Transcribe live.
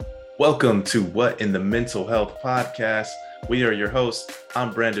Welcome to What in the Mental Health Podcast. We are your hosts.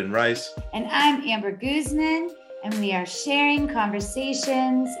 I'm Brandon Rice. And I'm Amber Guzman, and we are sharing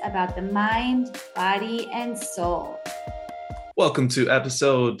conversations about the mind, body, and soul. Welcome to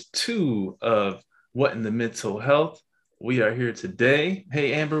episode 2 of What in the Mental Health. We are here today.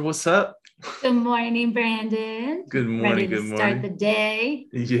 Hey, Amber, what's up? Good morning, Brandon. Good morning. Ready to start the day.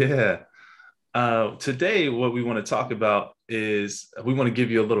 Yeah. Today, what we want to talk about is we want to give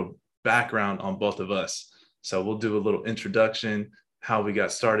you a little background on both of us. So we'll do a little introduction, how we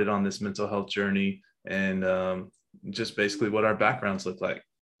got started on this mental health journey, and just basically what our backgrounds look like.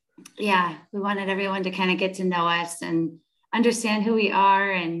 Yeah, we wanted everyone to kind of get to know us and understand who we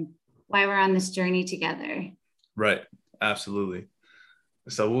are and why we're on this journey together. Right. Absolutely.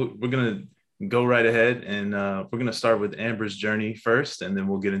 So we're going to go right ahead, and we're going to start with Amber's journey first, and then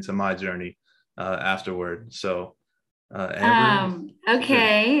we'll get into my journey afterward. So Amber.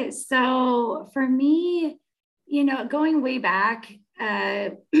 Okay. So for me, going way back,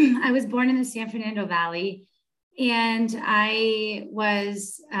 I was born in the San Fernando Valley, and I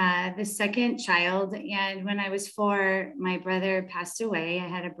was the second child. And when I was 4, my brother passed away. I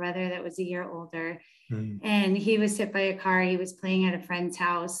had a brother that was a year older, and he was hit by a car. He was playing at a friend's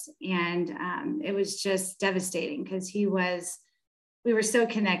house, and it was just devastating because we were so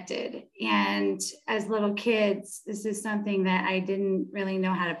connected. And as little kids, this is something that I didn't really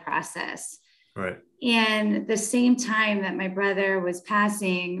know how to process. Right. And the same time that my brother was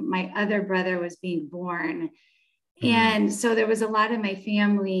passing, my other brother was being born. And so there was a lot in my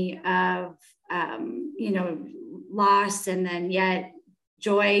family of, loss, and then yet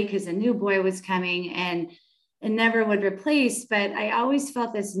joy because a new boy was coming, and it never would replace. But I always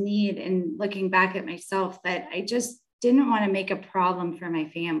felt this need, and looking back at myself, that I just didn't want to make a problem for my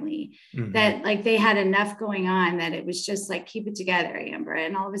family, that like they had enough going on, that it was just like, keep it together, Amber.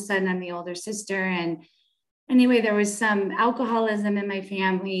 And all of a sudden I'm the older sister. And anyway, there was some alcoholism in my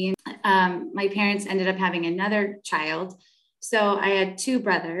family. My parents ended up having another child. So I had 2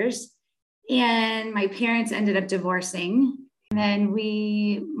 brothers, and my parents ended up divorcing. And then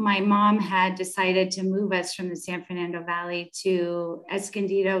my mom had decided to move us from the San Fernando Valley to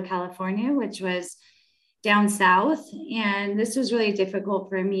Escondido, California, which was down south. And this was really difficult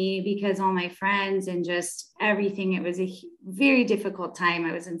for me because all my friends and just everything, it was a very difficult time.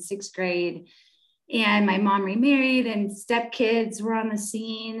 I was in 6th grade, and my mom remarried, and stepkids were on the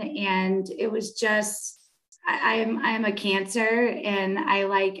scene. And it was just, I'm a Cancer, and I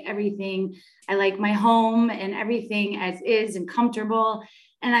like everything. I like my home and everything as is and comfortable.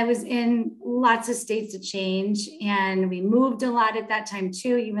 And I was in lots of states of change, and we moved a lot at that time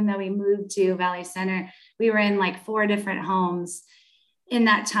too. Even though we moved to Valley Center, we were in like 4 different homes in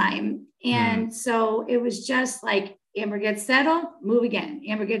that time. And so it was just like, Amber gets settled, move again.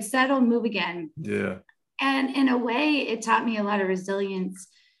 Amber gets settled, move again. Yeah. And in a way, it taught me a lot of resilience.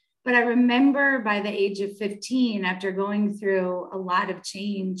 But I remember by the age of 15, after going through a lot of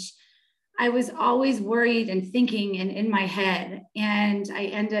change, I was always worried and thinking and in my head. And I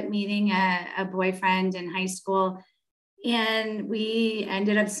ended up meeting a boyfriend in high school, and we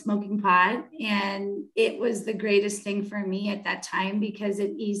ended up smoking pot. And it was the greatest thing for me at that time because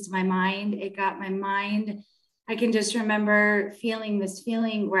it eased my mind. It got my mind. I can just remember feeling this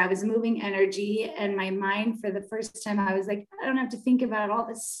feeling where I was moving energy, and my mind, for the first time, I was like, I don't have to think about all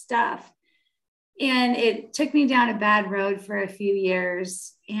this stuff. And it took me down a bad road for a few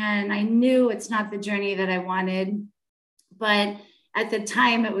years. And I knew it's not the journey that I wanted. But at the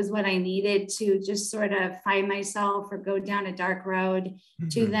time, it was what I needed to just sort of find myself or go down a dark road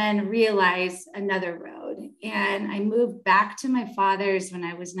to then realize another road. And I moved back to my father's when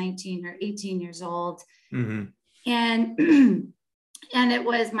I was 19 or 18 years old. And it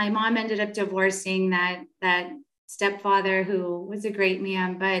was, my mom ended up divorcing that stepfather, who was a great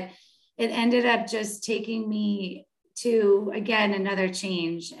man, but it ended up just taking me to, again, another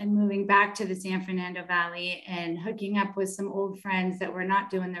change, and moving back to the San Fernando Valley and hooking up with some old friends that were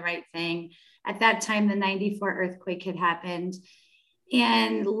not doing the right thing. At that time, the 94 earthquake had happened,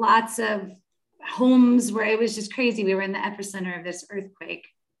 and lots of homes where it was just crazy. We were in the epicenter of this earthquake.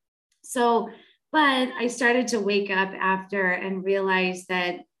 But I started to wake up after and realize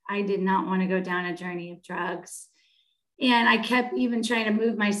that I did not want to go down a journey of drugs. And I kept even trying to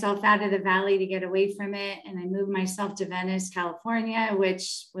move myself out of the valley to get away from it. And I moved myself to Venice, California,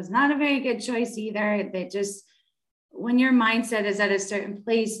 which was not a very good choice either. That just, when your mindset is at a certain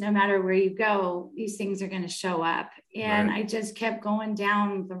place, no matter where you go, these things are going to show up. And I just kept going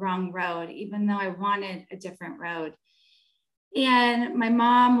down the wrong road, even though I wanted a different road. And my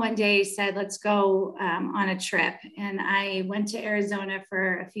mom one day said, let's go on a trip. And I went to Arizona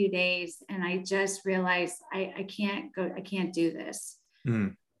for a few days, and I just realized I can't go, I can't do this.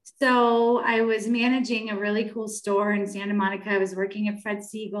 Mm. So I was managing a really cool store in Santa Monica. I was working at Fred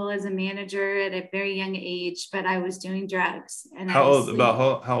Siegel as a manager at a very young age, but I was doing drugs and I How was old, sleep.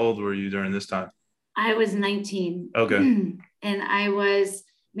 how old were you during this time? I was 19 Okay. and I was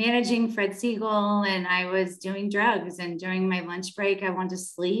managing Fred Siegel and I was doing drugs. And during my lunch break, I wanted to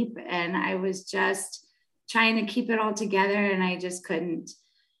sleep and I was just trying to keep it all together and I just couldn't.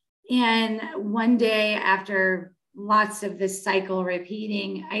 And one day, after lots of this cycle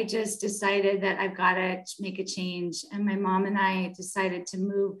repeating, I just decided that I've got to make a change. And my mom and I decided to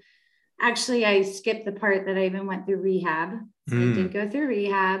move. Actually, I skipped the part that I even went through rehab. So I did Mm. go through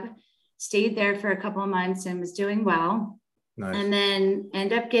rehab, stayed there for a couple of months and was doing well. Nice. And then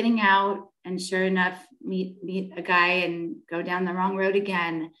end up getting out and sure enough, meet a guy and go down the wrong road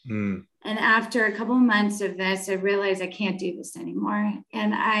again. Mm. And after a couple of months of this, I realized I can't do this anymore.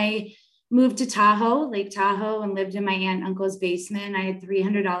 And I moved to Tahoe, Lake Tahoe, and lived in my aunt and uncle's basement. I had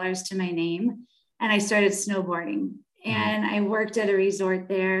 $300 to my name and I started snowboarding. Mm. And I worked at a resort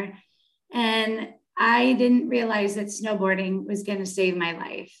there. And I didn't realize that snowboarding was going to save my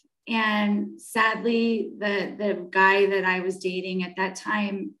life. And sadly, the guy that I was dating at that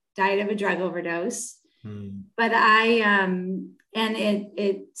time died of a drug overdose. Mm. But and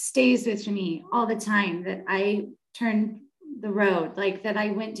it stays with me all the time that I turned the road, like that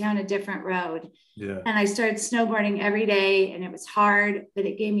I went down a different road. Yeah. And I started snowboarding every day and it was hard, but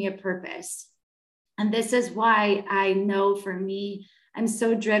it gave me a purpose. And this is why I know for me, I'm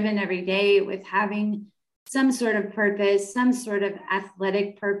so driven every day with having some sort of purpose, some sort of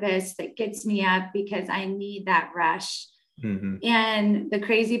athletic purpose that gets me up because I need that rush. Mm-hmm. And the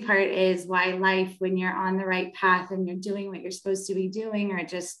crazy part is why life, when you're on the right path and you're doing what you're supposed to be doing or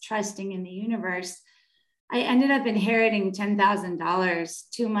just trusting in the universe, I ended up inheriting $10,000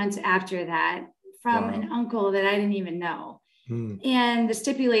 2 months after that from Wow. an uncle that I didn't even know. Mm. And the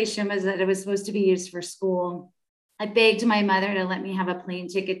stipulation was that it was supposed to be used for school. I begged my mother to let me have a plane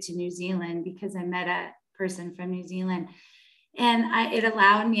ticket to New Zealand because I met a person from New Zealand. And it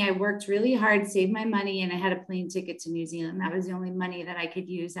allowed me, I worked really hard, saved my money, and I had a plane ticket to New Zealand. That was the only money that I could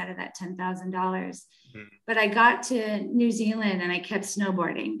use out of that $10,000. Mm. But I got to New Zealand and I kept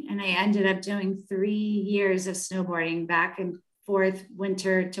snowboarding. And I ended up doing 3 years of snowboarding back and forth,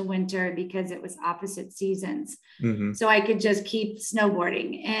 winter to winter, because it was opposite seasons. Mm-hmm. So I could just keep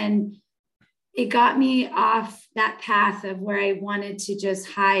snowboarding. And it got me off that path of where I wanted to just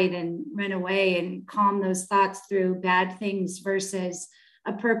hide and run away and calm those thoughts through bad things versus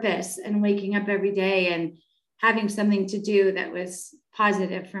a purpose and waking up every day and having something to do that was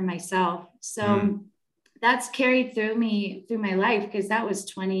positive for myself. So that's carried through my life because that was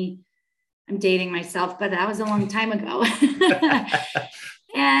 20, I'm dating myself, but that was a long time ago.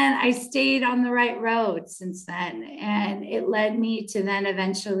 And I stayed on the right road since then. And it led me to then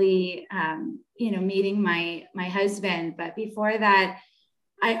eventually, meeting my husband. But before that,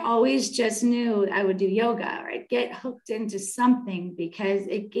 I always just knew I would do yoga or I'd get hooked into something because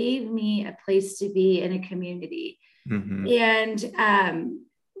it gave me a place to be in a community. Mm-hmm. And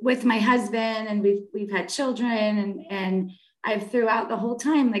with my husband, and we've had children, and I've throughout the whole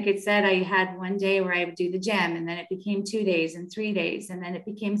time, like I said, I had one day where I would do the gym and then it became 2 days and 3 days. And then it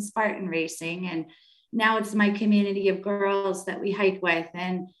became Spartan racing. And now it's my community of girls that we hike with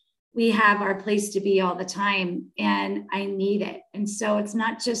and we have our place to be all the time. And I need it. And so it's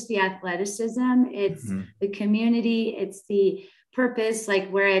not just the athleticism, it's the community, it's the purpose,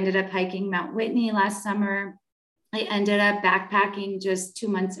 like where I ended up hiking Mount Whitney last summer. I ended up backpacking just 2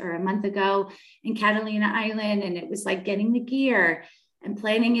 months or a month ago in Catalina Island. And it was like getting the gear and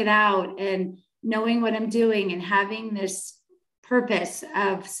planning it out and knowing what I'm doing and having this purpose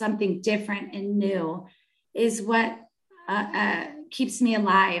of something different and new is what keeps me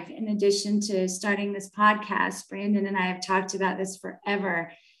alive. In addition to starting this podcast, Brandon and I have talked about this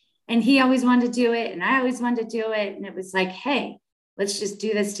forever. And he always wanted to do it. And I always wanted to do it. And it was like, hey, let's just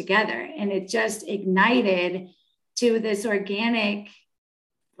do this together. And it just ignited to this organic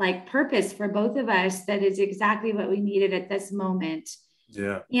like purpose for both of us that is exactly what we needed at this moment.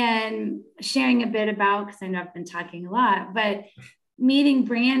 Yeah. And sharing a bit about, because I know I've been talking a lot, but meeting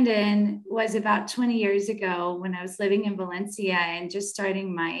Brandon was about 20 years ago when I was living in Valencia and just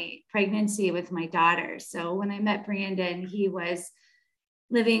starting my pregnancy with my daughter. So when I met Brandon, he was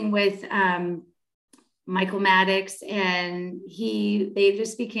living with Michael Maddox, and they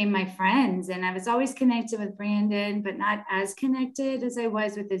just became my friends. And I was always connected with Brandon, but not as connected as I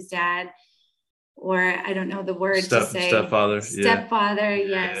was with his dad. or I don't know the word to say. Stepfather. Stepfather,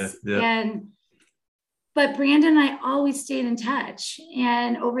 yes. But Brandon and I always stayed in touch.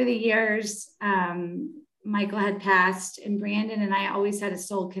 And over the years, Michael had passed, and Brandon and I always had a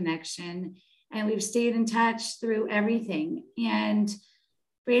soul connection. And we've stayed in touch through everything. And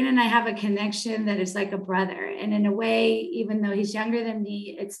Brandon and I have a connection that is like a brother. And in a way, even though he's younger than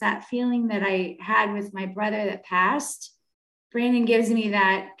me, it's that feeling that I had with my brother that passed. Brandon gives me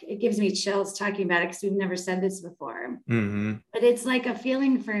that, it gives me chills talking about it because we've never said this before. Mm-hmm. But it's like a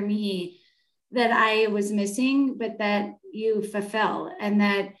feeling for me that I was missing, but that you fulfill, and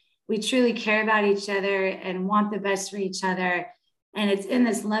that we truly care about each other and want the best for each other. And it's in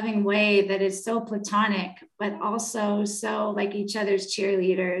this loving way that is so platonic, but also so like each other's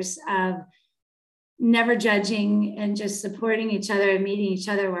cheerleaders of never judging and just supporting each other and meeting each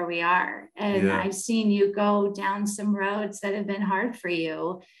other where we are. And I've seen you go down some roads that have been hard for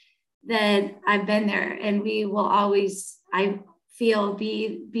you, that I've been there, and we will always, I feel,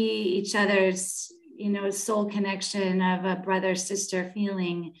 be each other's, soul connection of a brother sister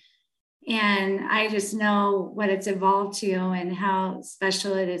feeling. And I just know what it's evolved to and how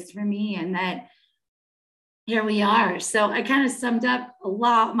special it is for me, and that here we are. So I kind of summed up a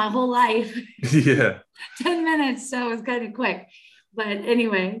lot, my whole life. 10 minutes. So it was kind of quick. But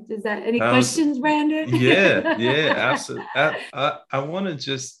anyway, does that any questions, Brandon? Yeah, absolutely. I want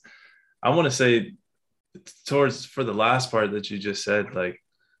to say for the last part that you just said, like,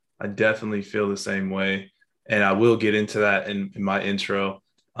 I definitely feel the same way. And I will get into that in my intro,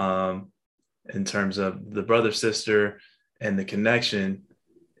 in terms of the brother sister and the connection.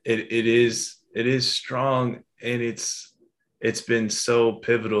 It is strong, and it's been so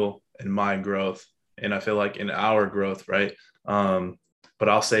pivotal in my growth, and I feel like in our growth, right? But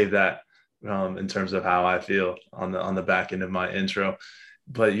I'll save that in terms of how I feel on the back end of my intro.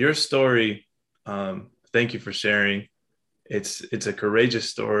 But your story, thank you for sharing. It's a courageous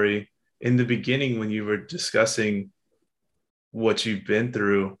story. In the beginning, when you were discussing what you've been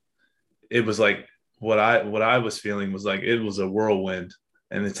through, it was like what I was feeling was like it was a whirlwind.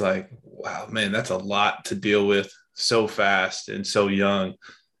 And it's like, wow, man, that's a lot to deal with so fast and so young.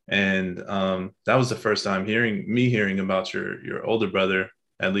 And that was the first time hearing about your older brother.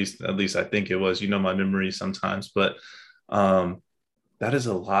 At least I think it was. My memory sometimes, but that is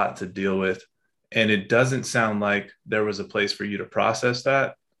a lot to deal with. And it doesn't sound like there was a place for you to process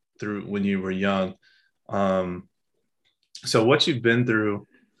that through when you were young. So what you've been through,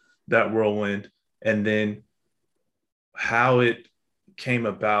 that whirlwind, and then how it came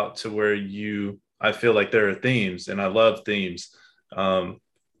about to where I feel like there are themes, and I love themes.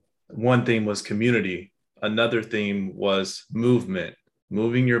 One theme was community. Another theme was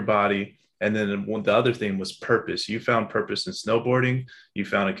moving your body. And then the other theme was purpose. You found purpose in snowboarding. You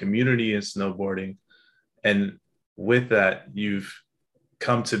found a community in snowboarding. And with that, you've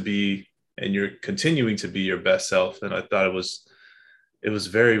come to be, and you're continuing to be, your best self. And I thought it was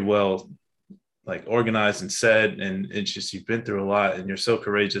very well like organized and said, and it's just, you've been through a lot, and you're so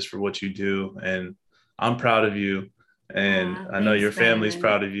courageous for what you do. And I'm proud of you. And I know your family's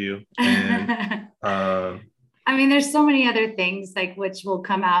proud of you. And I mean, there's so many other things like which will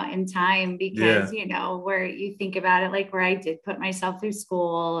come out in time because, where you think about it, like where I did put myself through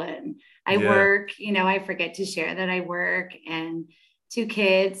school and I work, I forget to share that I work and 2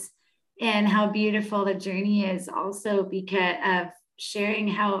 kids, and how beautiful the journey is also because of sharing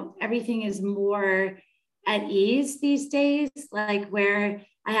how everything is more at ease these days, like where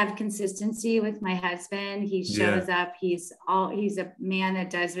I have consistency with my husband. He shows up. He's a man that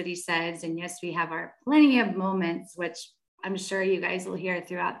does what he says. And yes, we have our plenty of moments, which I'm sure you guys will hear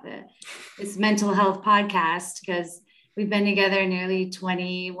throughout this mental health podcast, because we've been together nearly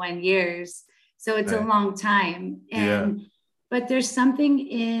 21 years. So it's a long time. But there's something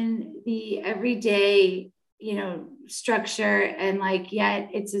in the everyday, structure, and like, yet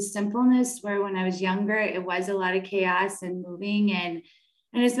it's a simpleness where when I was younger, it was a lot of chaos and moving, and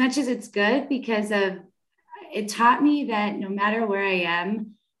as much as it's good because it taught me that no matter where I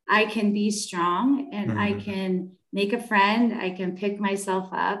am, I can be strong, and I can make a friend, I can pick myself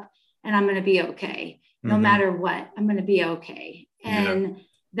up, and I'm going to be okay. No matter what, I'm going to be okay. And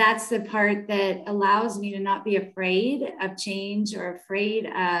that's the part that allows me to not be afraid of change or afraid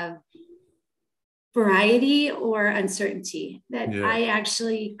of variety or uncertainty, that I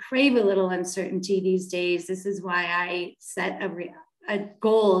actually crave a little uncertainty these days. This is why I set a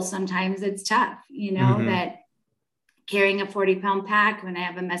goal. Sometimes it's tough, that carrying a 40-pound pack when I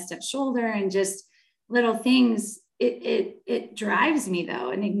have a messed up shoulder and just little things, it drives me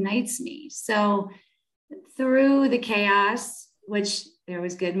though, and ignites me. So through the chaos, which there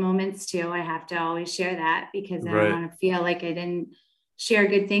was good moments too. I have to always share that because I don't Right. want to feel like I didn't share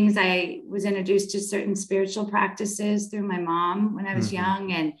good things. I was introduced to certain spiritual practices through my mom when I was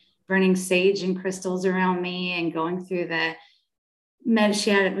young, and burning sage and crystals around me, and going through the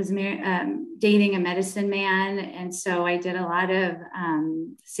dating a medicine man. And so I did a lot of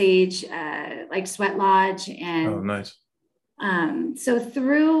sage, like Sweat Lodge. Oh, And nice. so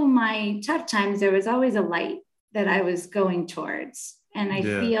through my tough times, there was always a light that I was going towards. And I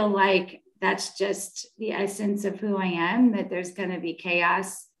feel like that's just the essence of who I am, that there's going to be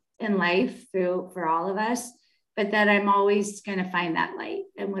chaos in life for all of us, but that I'm always going to find that light.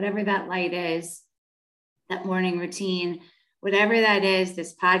 And whatever that light is, that morning routine, whatever that is,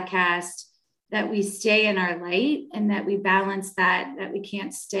 this podcast, that we stay in our light, and that we balance that we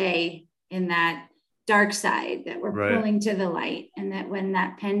can't stay in that dark side, that we're pulling to the light. And that when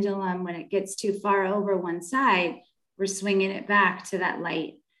that pendulum, when it gets too far over one side, we're swinging it back to that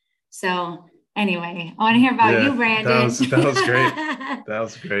light. So anyway, I want to hear about you, Brandon. That was great. That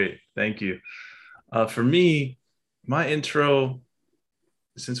was great. Thank you. For me, my intro,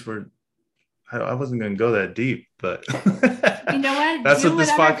 since I wasn't going to go that deep, but you know what? That's what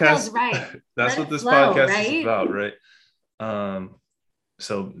this podcast. Right. That's what this podcast is about, right?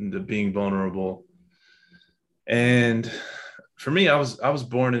 So the being vulnerable, and for me, I was actually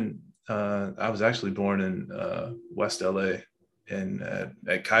born in West LA, and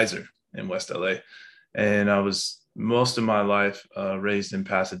at Kaiser in West LA, and I was most of my life raised in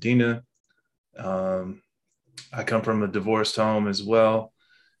Pasadena. I come from a divorced home as well,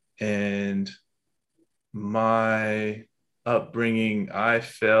 and my upbringing, I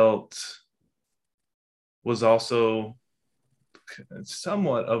felt, was also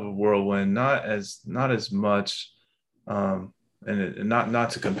somewhat of a whirlwind, not as much, and not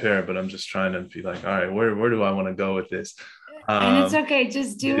to compare, but I'm just trying to be like, all right, where do I want to go with this? And it's okay,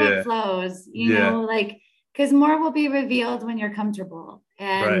 just do what flows, you know, like, because more will be revealed when you're comfortable,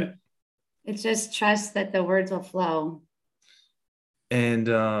 and it's just trust that the words will flow. And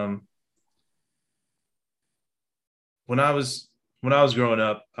when I was growing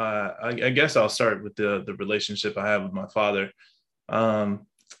up, I guess I'll start with the relationship I have with my father. I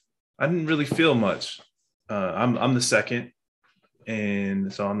didn't really feel much. I'm the second,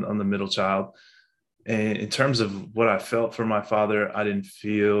 and so I'm the middle child. And in terms of what I felt for my father, I didn't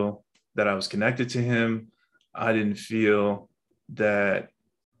feel that I was connected to him. I didn't feel that,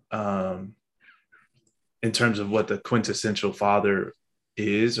 in terms of what the quintessential father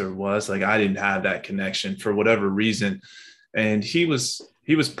is or was, like, I didn't have that connection for whatever reason. And he was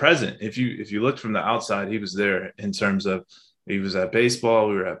present. If you looked from the outside, he was there, in terms of, he was at baseball,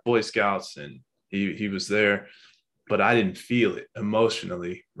 we were at Boy Scouts, and he was there, but I didn't feel it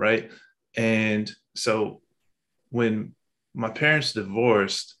emotionally, right? And so when my parents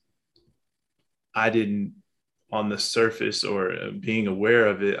divorced, I didn't, on the surface or being aware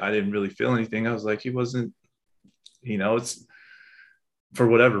of it, I didn't really feel anything. I was like, he wasn't, it's, for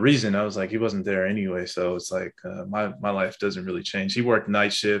whatever reason, I was like, he wasn't there anyway. So it's like, my life doesn't really change. He worked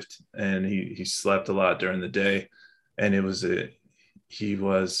night shift, and he slept a lot during the day. And he was a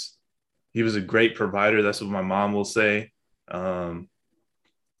great provider. That's what my mom will say.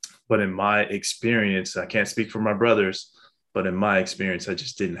 But in my experience, I can't speak for my brothers, but in my experience, I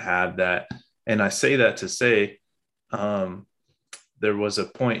just didn't have that. And I say that to say, there was a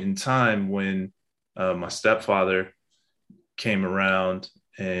point in time when my stepfather came around,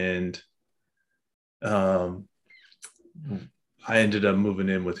 and I ended up moving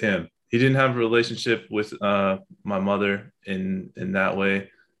in with him. He didn't have a relationship with my mother in that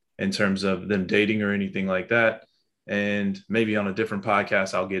way, in terms of them dating or anything like that. And maybe on a different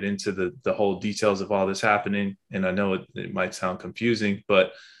podcast, I'll get into the whole details of all this happening. And I know it might sound confusing,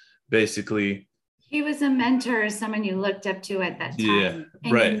 but basically, he was a mentor, someone you looked up to at that time. Yeah,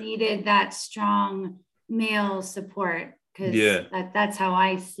 and you needed that strong male support, because that's how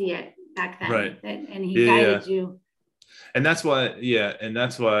I see it back then. Right. And he guided you. And that's why, and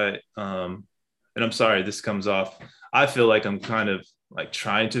I'm sorry, this comes off, I feel like I'm kind of like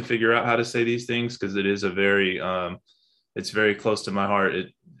trying to figure out how to say these things, because it is a very, it's very close to my heart.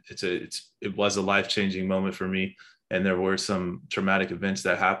 It was a life-changing moment for me. And there were some traumatic events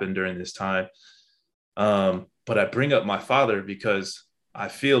that happened during this time. But I bring up my father because I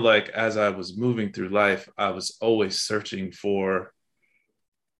feel like as I was moving through life, I was always searching for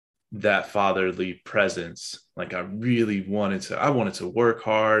that fatherly presence. Like, I wanted to work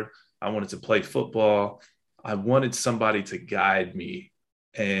hard. I wanted to play football. I wanted somebody to guide me.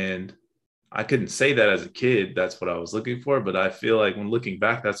 And I couldn't say that as a kid, that's what I was looking for. But I feel like when looking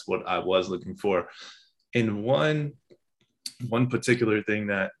back, that's what I was looking for. In one one particular thing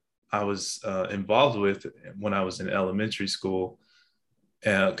that I was involved with when I was in elementary school,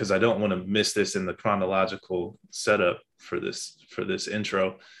 because I don't want to miss this in the chronological setup for this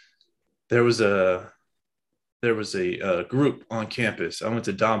intro. There was a group on campus. I went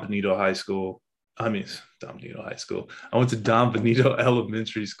to Don Benito High School. I mean, Don Benito High School. I went to Don Benito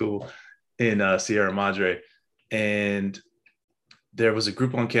Elementary School in Sierra Madre, and there was a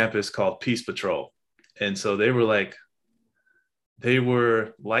group on campus called Peace Patrol. And so they were like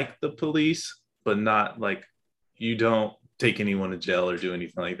the police, but not like, you don't take anyone to jail or do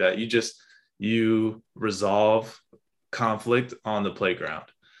anything like that. You resolve conflict on the playground.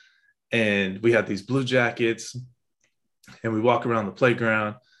 And we had these blue jackets, and we walk around the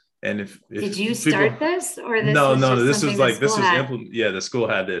playground. And if did you start this, or this no, was no, just the school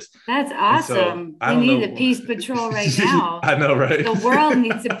had this. That's awesome. So, we need a peace patrol right now. I know, right? The world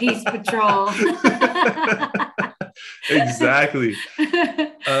needs a peace patrol. Exactly.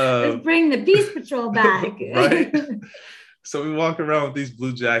 Let's bring the peace patrol back. Right. So we walk around with these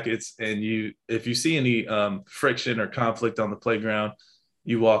blue jackets, and if you see any friction or conflict on the playground,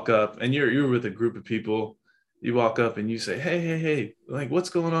 you walk up, and you're with a group of people. You walk up and you say, hey, like,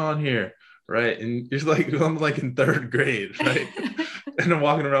 what's going on here? Right. And you're like, I'm like in third grade. Right. And I'm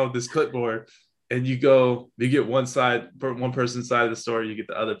walking around with this clipboard, and you get one person's side of the story, you get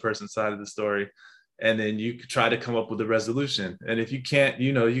the other person's side of the story. And then you try to come up with a resolution. And if you can't,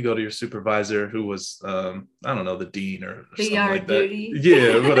 you go to your supervisor, who was, I don't know, the dean or the something yard like that. duty.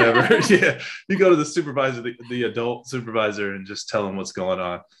 Yeah, whatever. Yeah. You go to the supervisor, the adult supervisor, and just tell them what's going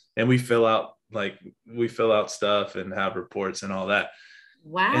on. And we fill out stuff and have reports and all that.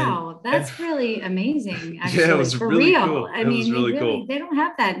 Wow, that's really amazing. Actually, yeah, it was for really real. cool. I mean, cool. They don't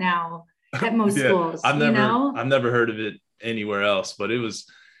have that now at most schools. I've never heard of it anywhere else, but it was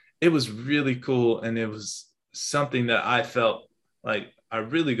really cool. And it was something that I felt like I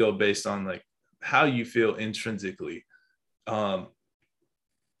really go based on like how you feel intrinsically.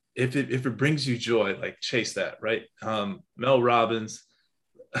 If it brings you joy, like chase that, right? Mel Robbins,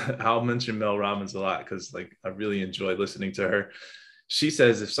 I'll mention Mel Robbins a lot because like I really enjoy listening to her. She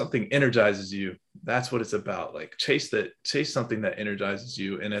says, if something energizes you, that's what it's about. Like chase something that energizes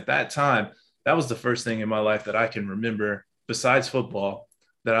you. And at that time, that was the first thing in my life that I can remember besides football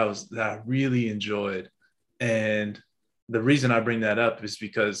that I really enjoyed. And the reason I bring that up is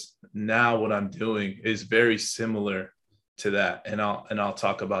because now what I'm doing is very similar to that. And I'll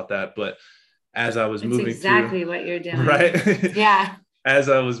talk about that. But as I was moving exactly what you're doing. Right. Yeah. As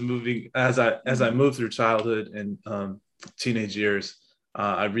I moved through childhood and teenage years,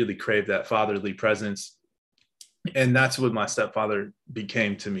 I really craved that fatherly presence. And that's what my stepfather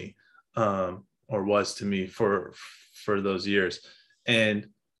became to me, or was to me for those years. And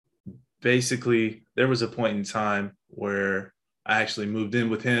basically there was a point in time where I actually moved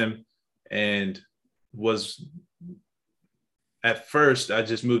in with him, and at first I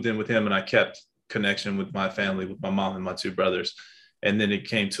just moved in with him and I kept connection with my family, with my mom and my two brothers. And then it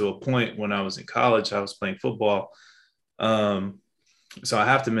came to a point when I was in college, I was playing football. So I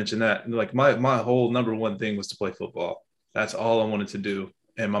have to mention that, like, my whole number one thing was to play football. That's all I wanted to do.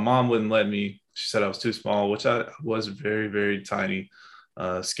 And my mom wouldn't let me. She said I was too small, which I was very, very tiny,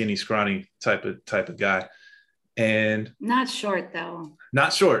 skinny, scrawny type of guy. And not short though.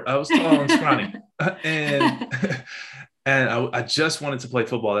 Not short. I was tall and scrawny. and I just wanted to play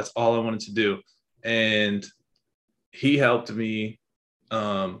football. That's all I wanted to do. And he helped me.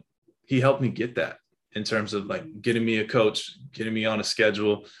 He helped me get that, in terms of like getting me a coach, getting me on a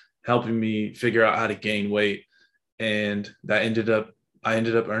schedule, helping me figure out how to gain weight. And I ended up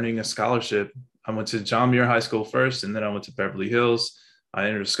earning a scholarship. I went to John Muir High School first, and then I went to Beverly Hills. I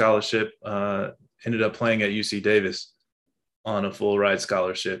entered a scholarship, ended up playing at UC Davis on a full ride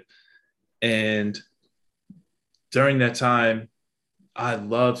scholarship. And during that time, I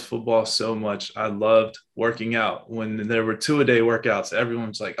loved football so much. I loved working out. When there were 2-a-day workouts,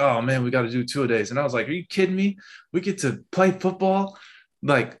 everyone's like, oh man, we got to do 2-a-days. And I was like, are you kidding me? We get to play football?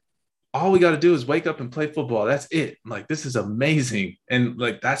 Like, all we got to do is wake up and play football. That's it. Like, this is amazing. And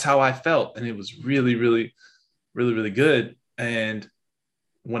like, that's how I felt. And it was really, really, really, really good. And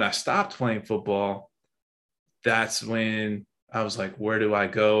when I stopped playing football, that's when I was like, where do I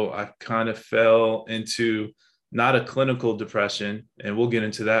go? I kind of fell into not a clinical depression. And we'll get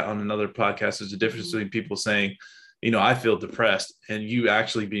into that on another podcast. There's a difference between people saying, I feel depressed, and you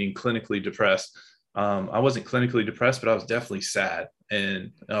actually being clinically depressed. I wasn't clinically depressed, but I was definitely sad,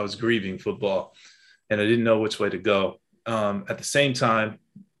 and I was grieving football, and I didn't know which way to go. At the same time,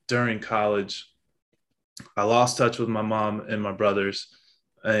 during college, I lost touch with my mom and my brothers,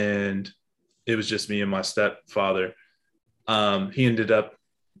 and it was just me and my stepfather. He ended up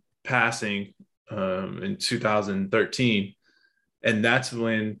passing in 2013. And that's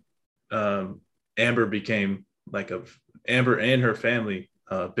when Amber became like Amber and her family,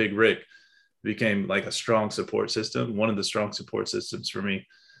 Big Rick, became like a strong support system, one of the strong support systems for me.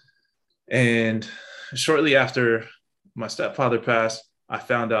 And shortly after my stepfather passed, I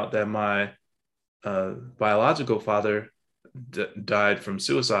found out that my biological father died from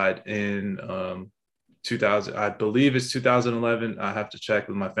suicide in 2000. I believe it's 2011. I have to check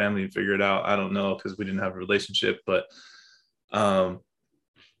with my family and figure it out. I don't know because we didn't have a relationship, but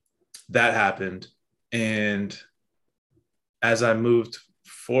that happened. And as I moved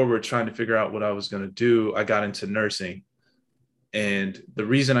forward trying to figure out what I was going to do, I got into nursing. And the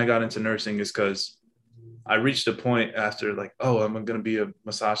reason I got into nursing is because I reached a point after like, oh, I'm going to be a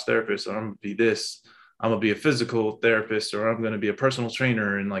massage therapist, or I'm going to be this, I'm going to be a physical therapist, or I'm going to be a personal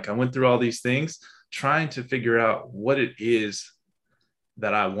trainer. And like, I went through all these things trying to figure out what it is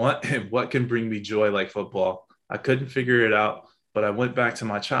that I want and what can bring me joy like football. I couldn't figure it out, but I went back to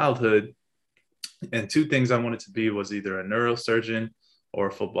my childhood, and two things I wanted to be was either a neurosurgeon or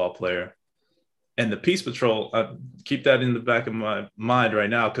a football player. And the Peace Patrol, I keep that in the back of my mind right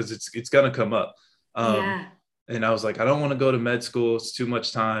now because it's going to come up. Yeah. And I was like, I don't want to go to med school. It's too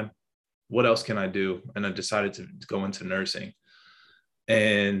much time. What else can I do? And I decided to go into nursing.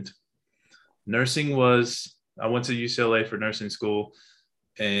 And nursing was, I went to UCLA for nursing school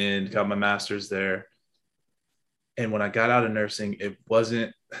and got my master's there. And when I got out of nursing, it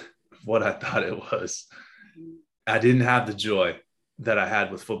wasn't what I thought it was. I didn't have the joy that I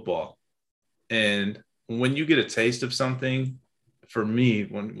had with football. And when you get a taste of something, for me,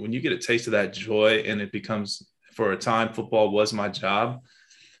 when you get a taste of that joy and it becomes, for a time, football was my job,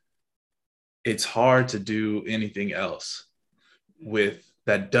 it's hard to do anything else with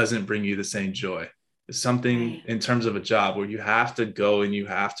that doesn't bring you the same joy. It's something in terms of a job where you have to go and you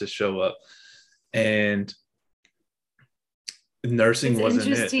have to show up. And nursing wasn't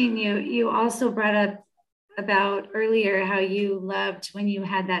interesting. You also brought up about earlier how you loved when you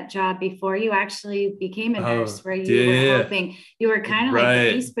had that job before you actually became a nurse, where you were helping. You were kind of like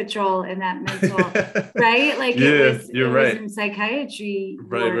the Peace Patrol in that mental, right? Like it was in psychiatry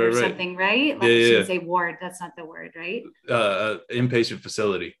ward or something, right? Like I shouldn't say ward. That's not the word, right? Inpatient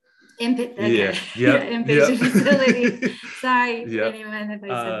facility. Inpatient facility. Sorry, anyone, if I said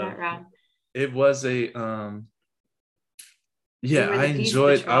that wrong. It was a I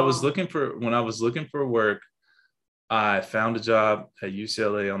enjoyed. When I was looking for work, I found a job at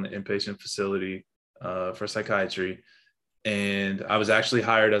UCLA on the inpatient facility for psychiatry, and I was actually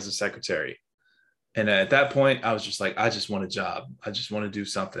hired as a secretary. And at that point, I was just like, I just want a job. I just want to do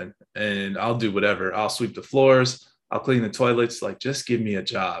something, and I'll do whatever. I'll sweep the floors. I'll clean the toilets. Like, just give me a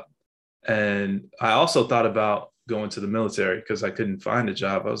job. And I also thought about going to the military because I couldn't find a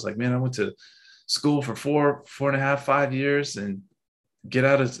job. I was like, man, I went to school for 4.5 years and get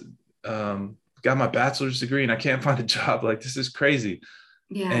out of got my bachelor's degree and I can't find a job. Like, this is crazy.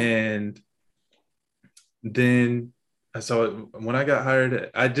 And then so when I got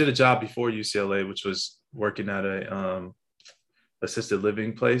hired, I did a job before UCLA, which was working at a assisted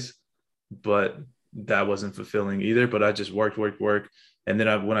living place, but that wasn't fulfilling either. But I just worked. And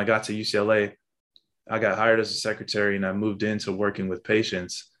then when I got to UCLA, I got hired as a secretary and I moved into working with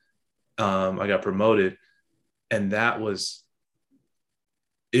patients. I got promoted, and it was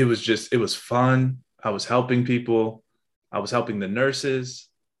fun. I was helping people. I was helping the nurses.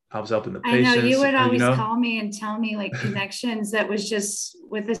 I was helping the patients. I know you would always call me and tell me like connections that was just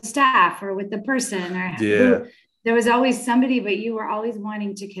with the staff or with the person, or there was always somebody, but you were always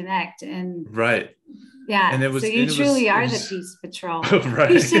wanting to connect. And and it was, so you truly are the Peace Patrol.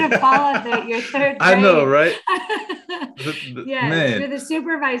 Right. You should have followed your third grade. I know, right? Man. You're the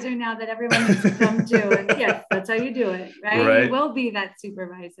supervisor now that everyone needs to come to. And yes, that's how you do it, right? You will be that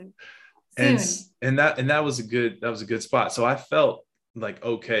supervisor soon. And that was a good spot. So I felt like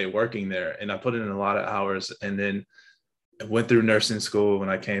okay working there, and I put in a lot of hours, and then I went through nursing school. When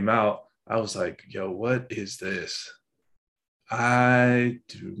I came out, I was like, yo, what is this?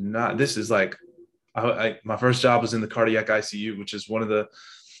 This is like, my first job was in the cardiac ICU, which is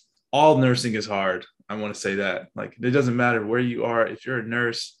all nursing is hard. I want to say that, like, it doesn't matter where you are. If you're a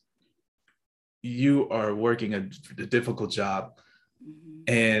nurse, you are working a difficult job.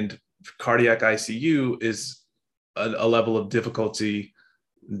 And cardiac ICU is a level of difficulty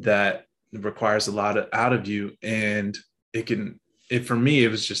that requires a lot out of you. And for me,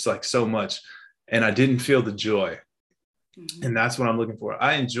 it was just like so much, and I didn't feel the joy. And that's what I'm looking for.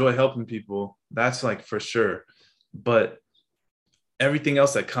 I enjoy helping people. That's like for sure. But everything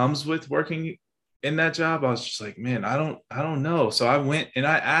else that comes with working in that job, I was just like, man, I don't know. So I went and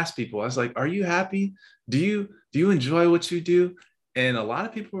I asked people, I was like, are you happy? Do you enjoy what you do? And a lot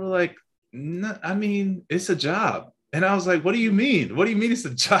of people were like, no, I mean, it's a job. And I was like, what do you mean? What do you mean it's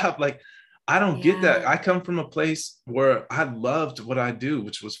a job? Like, I don't get that. Yeah. I come from a place where I loved what I do,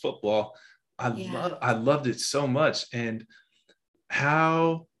 which was football. Yeah. I loved it so much. And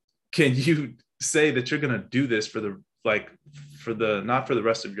how can you say that you're going to do this for the, like, for the, not for the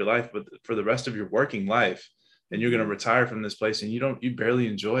rest of your life, but for the rest of your working life, and you're going to retire from this place and you barely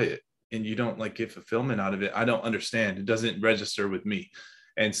enjoy it, and you don't like get fulfillment out of it? I don't understand. It doesn't register with me.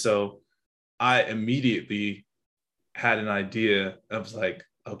 And so I immediately had an idea of like,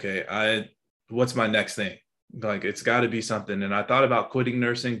 okay, what's my next thing? Like, it's got to be something. And I thought about quitting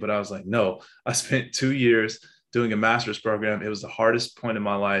nursing, but I was like, no. I spent 2 years doing a master's program. It was the hardest point in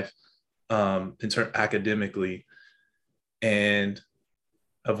my life, in turn academically, and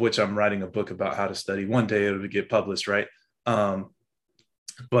of which I'm writing a book about how to study. One day it'll get published, right?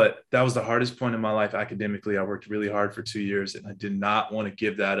 But that was the hardest point in my life academically. I worked really hard for 2 years and I did not want to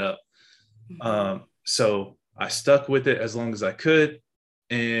give that up. So I stuck with it as long as I could.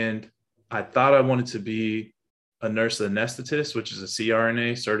 And I thought I wanted to be a nurse anesthetist, which is a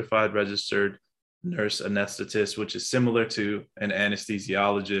CRNA, certified registered nurse anesthetist, which is similar to an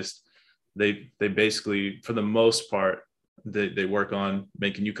anesthesiologist. They basically, for the most part, they work on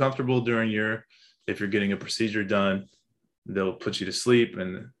making you comfortable during if you're getting a procedure done, they'll put you to sleep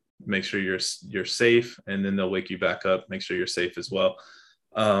and make sure you're safe, and then they'll wake you back up, make sure you're safe as well.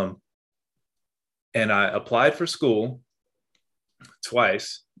 And I applied for school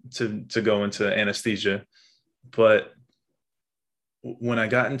twice to go into anesthesia, but when I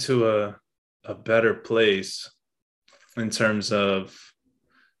got into a better place in terms of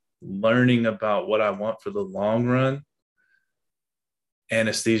learning about what I want for the long run,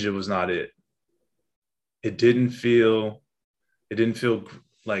 anesthesia was not it. It didn't feel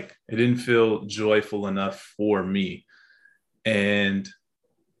joyful enough for me. And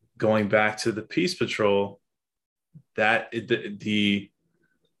going back to the Peace Patrol, the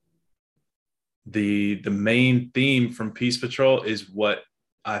main theme from Peace Patrol is what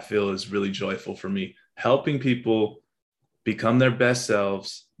I feel is really joyful for me. Helping people become their best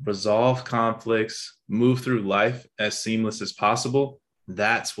selves, resolve conflicts, move through life as seamless as possible.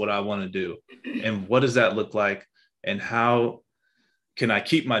 That's what I want to do. And what does that look like? And how can I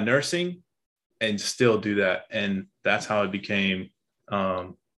keep my nursing and still do that? And that's how I became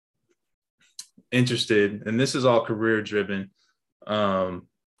interested. And this is all career driven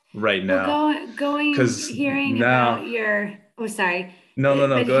right now. Well, hearing now, about your, oh, sorry. no,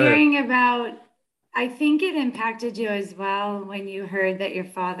 But go ahead. hearing about, I think it impacted you as well when you heard that your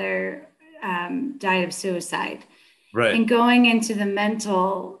father died of suicide. Right. And going into the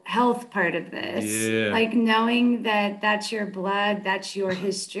mental health part of this, Yeah. like knowing that that's your blood, that's your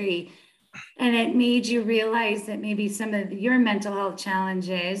history. And it made you realize that maybe some of your mental health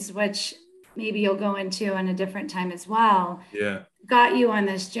challenges, which maybe you'll go into in a different time as well, Yeah. got you on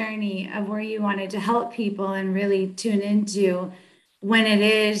this journey of where you wanted to help people and really tune into when it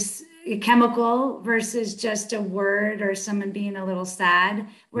is a chemical versus just a word or someone being a little sad,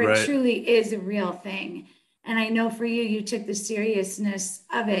 where it Right. truly is a real thing. And I know for you, you took the seriousness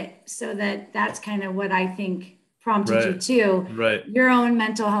of it, so that's kind of what I think prompted you Right. to Right. your own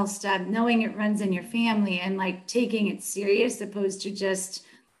mental health stuff, knowing it runs in your family and like taking it serious opposed to just,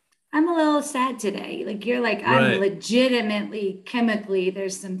 I'm a little sad today. Like you're like, I'm Right. legitimately chemically,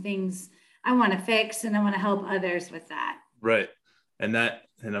 there's some things I want to fix and I want to help others with that. Right. And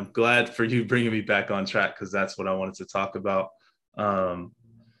I'm glad for you bringing me back on track, because that's what I wanted to talk about. Um,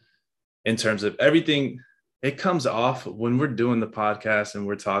 in terms of everything, it comes off when we're doing the podcast and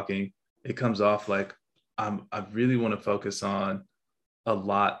we're talking, it comes off like I really want to focus on a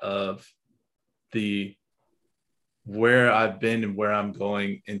lot of the where I've been and where I'm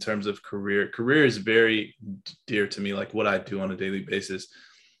going in terms of career. Career is very dear to me, like what I do on a daily basis.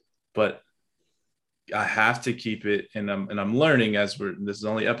 But I have to keep it, and I'm learning this is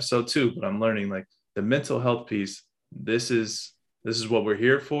only episode 2, but I'm learning like the mental health piece. This is what we're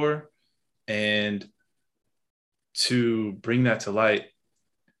here for, and to bring that to light.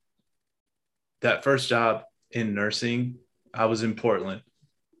 That first job in nursing, I was in Portland,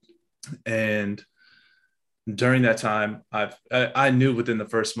 and during that time, I knew within the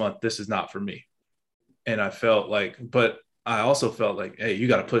first month this is not for me, and I felt like, but I also felt like, hey, you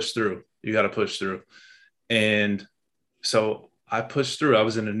got to push through. You got to push through, and so I pushed through. I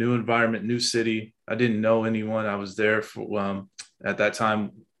was in a new environment, new city. I didn't know anyone. I was there for at that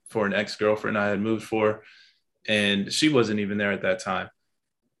time for an ex-girlfriend I had moved for, and she wasn't even there at that time.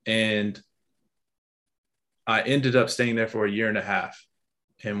 And I ended up staying there for a year and a half.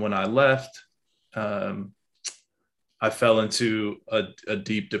 And when I left, um, I fell into a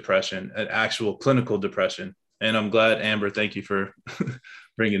deep depression, an actual clinical depression. And I'm glad, Amber, thank you for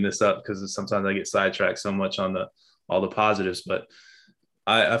bringing this up, because sometimes I get sidetracked so much on all the positives. But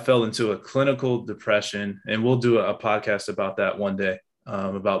I fell into a clinical depression, and we'll do a podcast about that one day,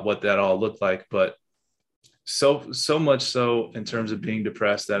 about what that all looked like. But so much so in terms of being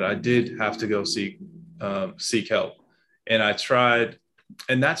depressed that I did have to go seek help. And I tried,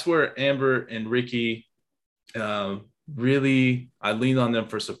 and that's where Amber and Ricky, really, I leaned on them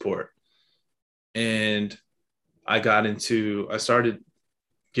for support. And I started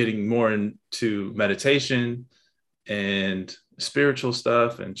getting more into meditation and spiritual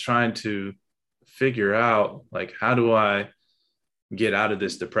stuff, and trying to figure out, like, how do I get out of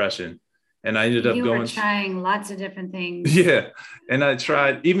this depression? And I ended up trying lots of different things. Yeah. And I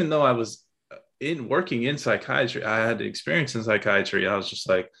tried, even though I was working in psychiatry, I had experience in psychiatry. I was just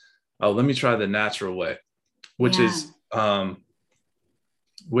like, oh, let me try the natural way, which is,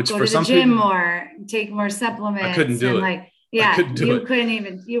 which go for to some the gym people, more, take more supplements. I couldn't do it. Like, you just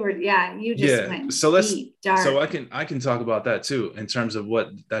went deep, dark. So I can talk about that too, in terms of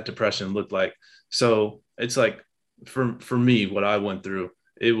what that depression looked like. So it's like, for me, what I went through,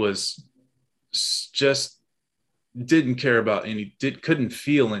 it was just didn't care about couldn't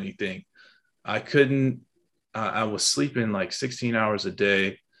feel anything. I was sleeping like 16 hours a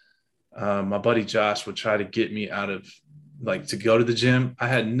day. My buddy Josh would try to get me out of, like, to go to the gym. I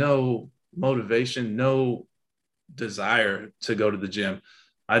had no motivation, no desire to go to the gym.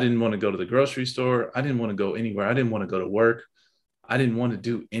 I didn't want to go to the grocery store. I didn't want to go anywhere. I didn't want to go to work. I didn't want to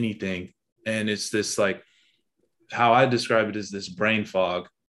do anything. And it's this, like, how I describe it is this brain fog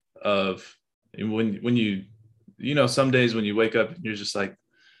of when some days when you wake up and you're just like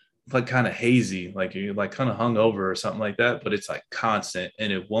kind of hazy, like you're like kind of hungover or something like that, but it's like constant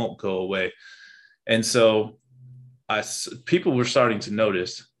and it won't go away. And so people were starting to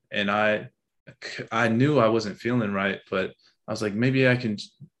notice, and I knew I wasn't feeling right, but I was like, maybe I can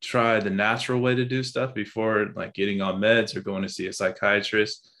try the natural way to do stuff before, like, getting on meds or going to see a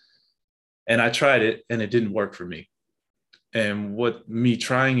psychiatrist. And I tried it, and it didn't work for me. And what me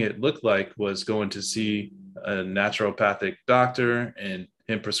trying it looked like was going to see a naturopathic doctor and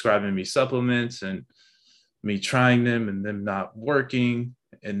him prescribing me supplements, and me trying them and them not working.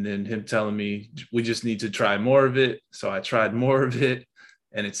 And then him telling me, we just need to try more of it. So I tried more of it,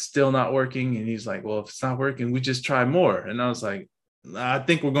 and it's still not working. And he's like, well, if it's not working, we just try more. And I was like, I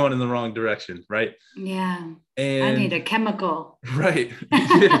think we're going in the wrong direction. Right. Yeah. And I need a chemical. Right.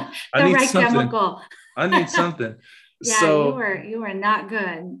 Yeah. I need something. Chemical. I need something. Yeah. So, you were not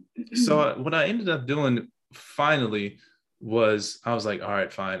good. So what I ended up doing finally was, I was like, all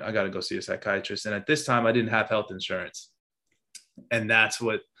right, fine, I got to go see a psychiatrist. And at this time I didn't have health insurance. And that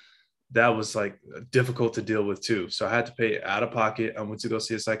was like difficult to deal with too. So I had to pay out of pocket. I went to go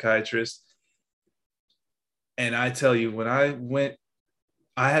see a psychiatrist. And I tell you, when I went,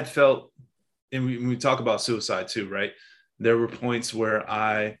 I had felt, and we talk about suicide too, right? There were points where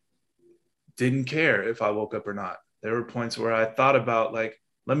I didn't care if I woke up or not. There were points where I thought about, like,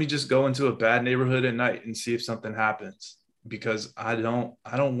 let me just go into a bad neighborhood at night and see if something happens, because I don't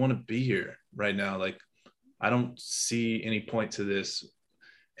want to be here right now. Like, I don't see any point to this.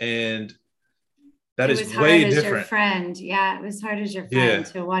 And that is way different. Your friend. Yeah. It was hard as your friend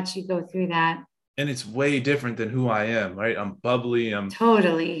to watch you go through that. And it's way different than who I am, right? I'm bubbly. I'm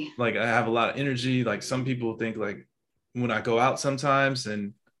totally, like, I have a lot of energy. Like, some people think, like, when I go out sometimes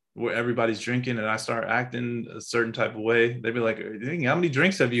and where everybody's drinking and I start acting a certain type of way, they'd be like, how many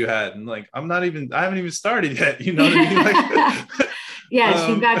drinks have you had? And like, I haven't even started yet. You know what I mean? Like, yes,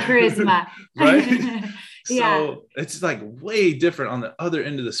 you've got charisma. Right. So it's like way different on the other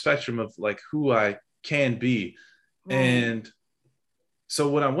end of the spectrum of like who I can be. Right. And so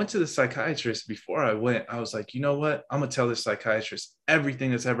when I went to the psychiatrist, before I went, I was like, you know what? I'm going to tell this psychiatrist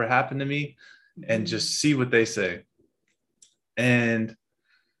everything that's ever happened to me and just see what they say. And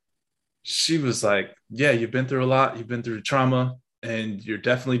she was like, yeah, you've been through a lot. You've been through trauma and you're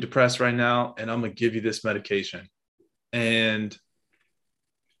definitely depressed right now. And I'm going to give you this medication. And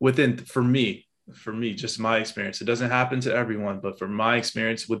for me, just my experience, it doesn't happen to everyone, but for my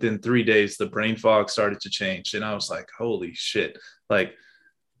experience, within 3 days, the brain fog started to change. And I was like, holy shit, like,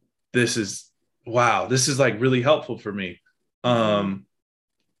 this is like really helpful for me. And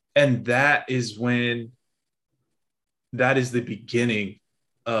that is the beginning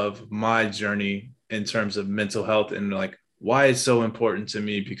of my journey in terms of mental health, and like why it's so important to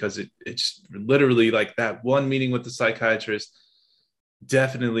me, because it's literally like that one meeting with the psychiatrist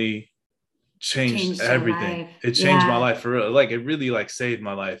definitely changed Changed your everything. life. It changed my Yeah. life for real. Like it really like saved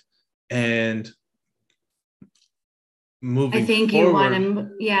my life. And I moving think you want forward,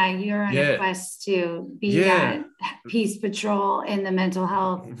 to, yeah, you're on a yeah, quest to be yeah, that peace patrol in the mental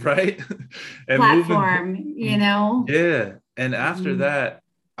health right. And moving, platform, you know? yeah. And after Mhm. that,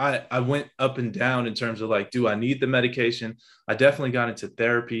 I went up and down in terms of like, do I need the medication? I definitely got into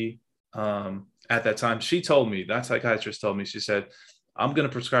therapy. At that time, she told me, that psychiatrist told me, she said, I'm going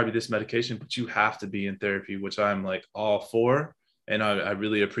to prescribe you this medication, but you have to be in therapy, which I'm like all for. And I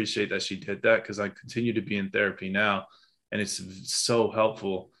really appreciate that she did that, because I continue to be in therapy now, and it's so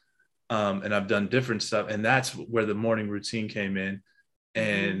helpful. And I've done different stuff. And that's where the morning routine came in.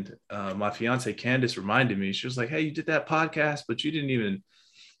 Mhm. And my fiance Candace reminded me, she was like, hey, you did that podcast, but you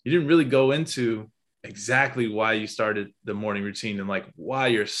didn't really go into exactly why you started the morning routine, and like why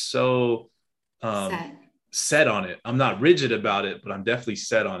you're so um, Set. set on it. I'm not rigid about it, but I'm definitely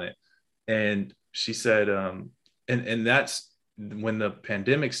set on it. And she said, and that's when the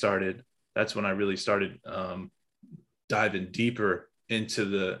pandemic started. That's when I really started diving deeper into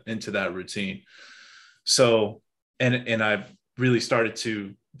that routine. So, and I've really started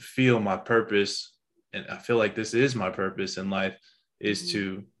to feel my purpose, and I feel like this is my purpose in life, is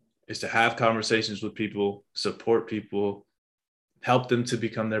Mhm. to have conversations with people, support people, help them to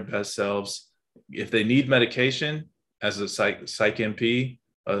become their best selves. If they need medication, as a psych MP,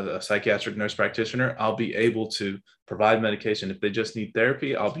 a psychiatric nurse practitioner, I'll be able to provide medication. If they just need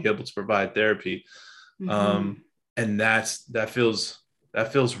therapy, I'll be able to provide therapy. Mhm. um, and that feels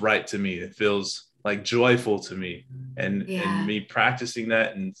right to me. It feels like joyful to me, and Yeah. me practicing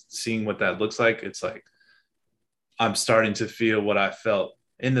that and seeing what that looks like. It's like I'm starting to feel what I felt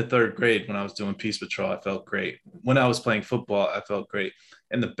in the third grade when I was doing Peace Patrol. I felt great. When I was playing football, I felt great.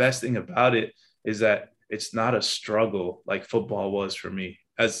 And the best thing about it is that it's not a struggle like football was for me.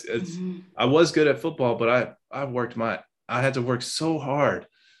 As Mhm. I was good at football, but I had to work so hard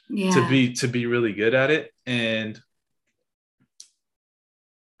Yeah. to be really good at it. And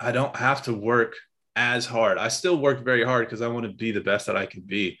I don't have to work as hard. I still work very hard because I want to be the best that I can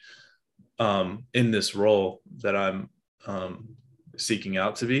be in this role that I'm um, seeking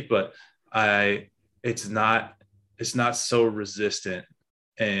out to be. But I, it's not, it's not so resistant,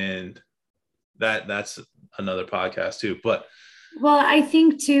 and that's another podcast too. But Well, I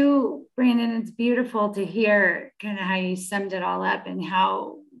think too, Brandon, it's beautiful to hear kind of how you summed it all up and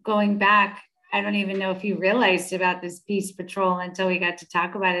how going back, I don't even know if you realized about this Peace Patrol until we got to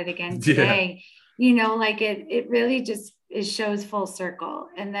talk about it again yeah, today. You know, like it really just it shows full circle.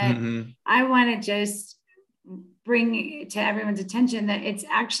 And that mm-hmm. I want to just bring to everyone's attention that it's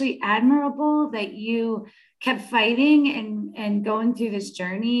actually admirable that you kept fighting and going through this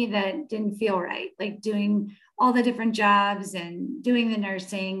journey that didn't feel right, like doing all the different jobs and doing the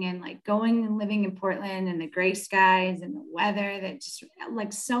nursing and like going and living in Portland and the gray skies and the weather, that just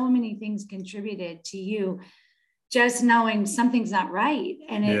like so many things contributed to you just knowing something's not right.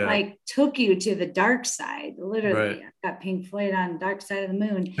 And it Yeah, like took you to the dark side. right, Literally, I've got Pink Floyd on Dark Side of the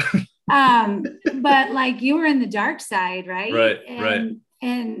Moon. But like you were in the dark side, right? right, right,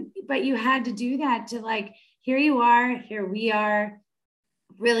 But you had to do that to like, here you are, here we are.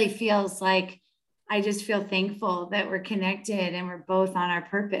 Really feels like I just feel thankful that we're connected and we're both on our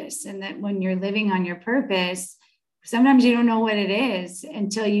purpose. And that when you're living on your purpose, sometimes you don't know what it is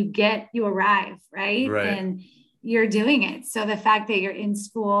until you arrive, right? right. And you're doing it. So the fact that you're in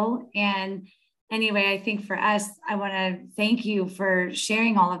school, and anyway, I think for us, I want to thank you for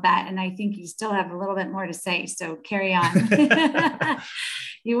sharing all of that. And I think you still have a little bit more to say. So carry on.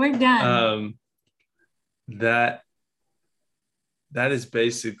 You weren't done. um, that that is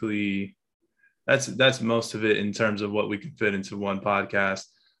basically that's most of it in terms of what we can fit into one podcast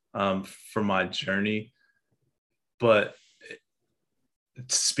for my journey. But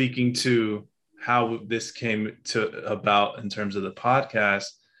speaking to how this came to about in terms of the podcast,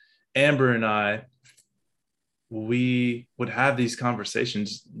 Amber and I, we would have these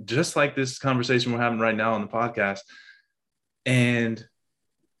conversations just like this conversation we're having right now on the podcast, and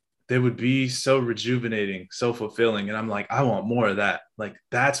they would be so rejuvenating, so fulfilling. And I'm like, I want more of that. Like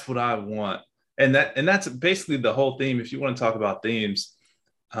that's what I want. And that's basically the whole theme. If you want to talk about themes,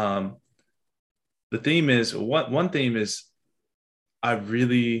 um, the theme is one theme is I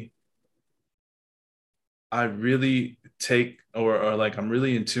really take or like I'm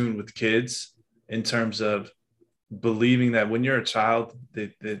really in tune with kids in terms of believing that when you're a child,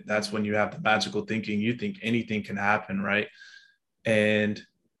 that's when you have the magical thinking. You think anything can happen, right? And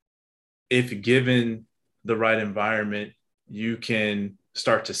if given the right environment, you can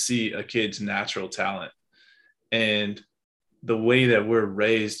start to see a kid's natural talent. And the way that we're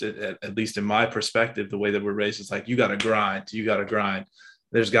raised, at least in my perspective, the way that we're raised is like, you got to grind, you got to grind.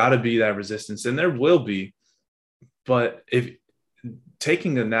 There's got to be that resistance, and there will be. But if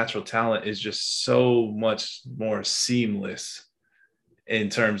taking a natural talent is just so much more seamless in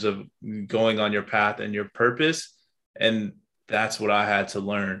terms of going on your path and your purpose. And that's what I had to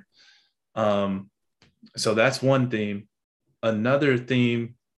learn. So that's one theme. Another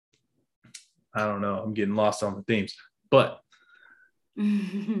theme, I don't know, I'm getting lost on the themes, but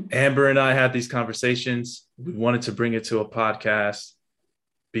Amber and I had these conversations. We wanted to bring it to a podcast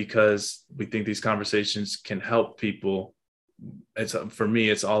because we think these conversations can help people. For me,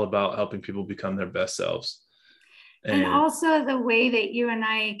 it's all about helping people become their best selves. And also the way that you and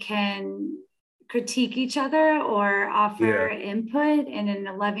I can critique each other or offer input in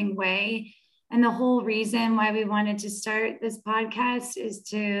a loving way. And the whole reason why we wanted to start this podcast is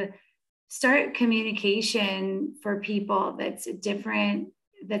to start communication for people that's different,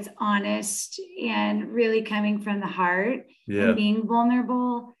 that's honest, and really coming from the heart and being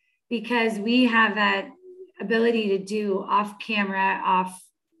vulnerable, because we have that ability to do off camera, off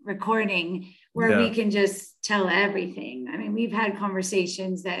recording, where we can just tell everything. I mean, we've had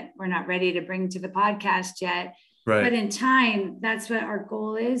conversations that we're not ready to bring to the podcast yet. Right. But in time, that's what our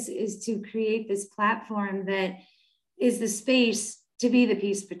goal is to create this platform that is the space to be the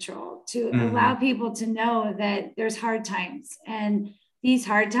Peace Patrol, to allow people to know that there's hard times. And these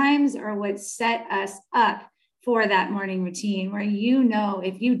hard times are what set us up for that morning routine where,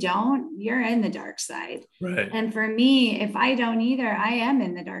 if you don't, you're in the dark side. Right. And for me, if I don't either, I am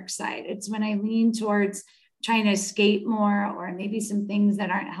in the dark side. It's when I lean towards trying to escape more, or maybe some things that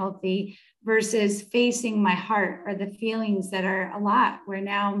aren't healthy, versus facing my heart or the feelings that are a lot, where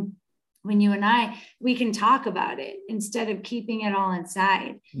now when you and we can talk about it instead of keeping it all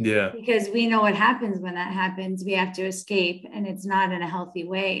inside. Yeah. Because we know what happens when that happens. We have to escape, and it's not in a healthy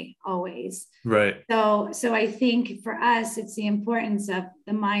way always. Right. So I think for us, it's the importance of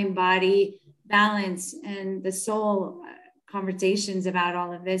the mind-body balance and the soul conversations about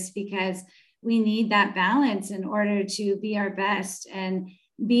all of this, because we need that balance in order to be our best, and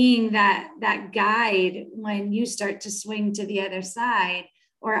being that guide when you start to swing to the other side.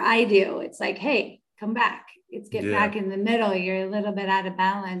 Or I do. It's like, hey, come back. Let's get back in the middle. You're a little bit out of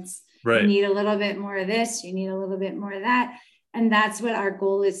balance. Right. You need a little bit more of this. You need a little bit more of that. And that's what our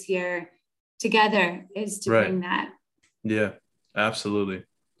goal is here together, is to bring that. Yeah, absolutely.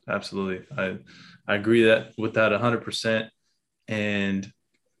 Absolutely. I agree with that 100%. And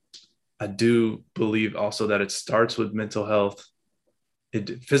I do believe also that it starts with mental health.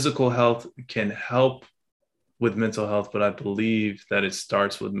 Physical health can help with mental health, but I believe that it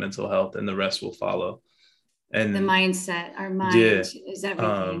starts with mental health and the rest will follow. And the mindset, our mind is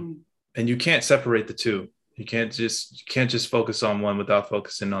everything. And you can't separate the two. You can't just focus on one without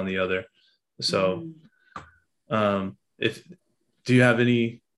focusing on the other. So, do you have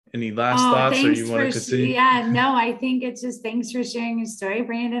any last thoughts, or you want to continue? Yeah, no, I think it's just, thanks for sharing your story,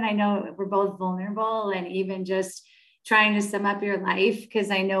 Brandon. I know we're both vulnerable, and even just trying to sum up your life, because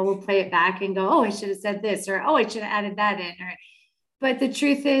I know we'll play it back and go, oh, I should have said this, or, oh, I should have added that in. But the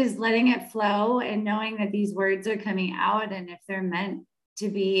truth is letting it flow and knowing that these words are coming out, and if they're meant to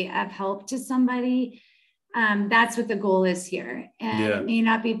be of help to somebody, that's what the goal is here. And it may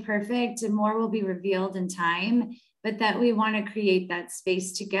not be perfect, and more will be revealed in time, but that we want to create that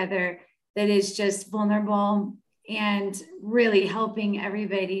space together that is just vulnerable and really helping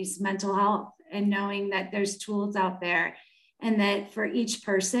everybody's mental health, and knowing that there's tools out there, and that for each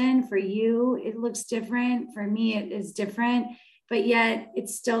person, for you, it looks different. For me, it is different, but yet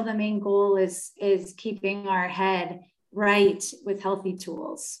it's still the main goal is keeping our head right with healthy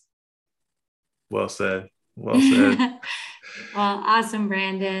tools. Well said. Well said. Well, awesome,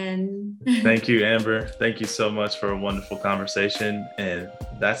 Brandon. Thank you, Amber. Thank you so much for a wonderful conversation. And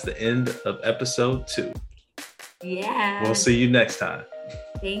that's the end of episode 2. Yeah. We'll see you next time.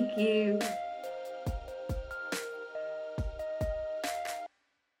 Thank you.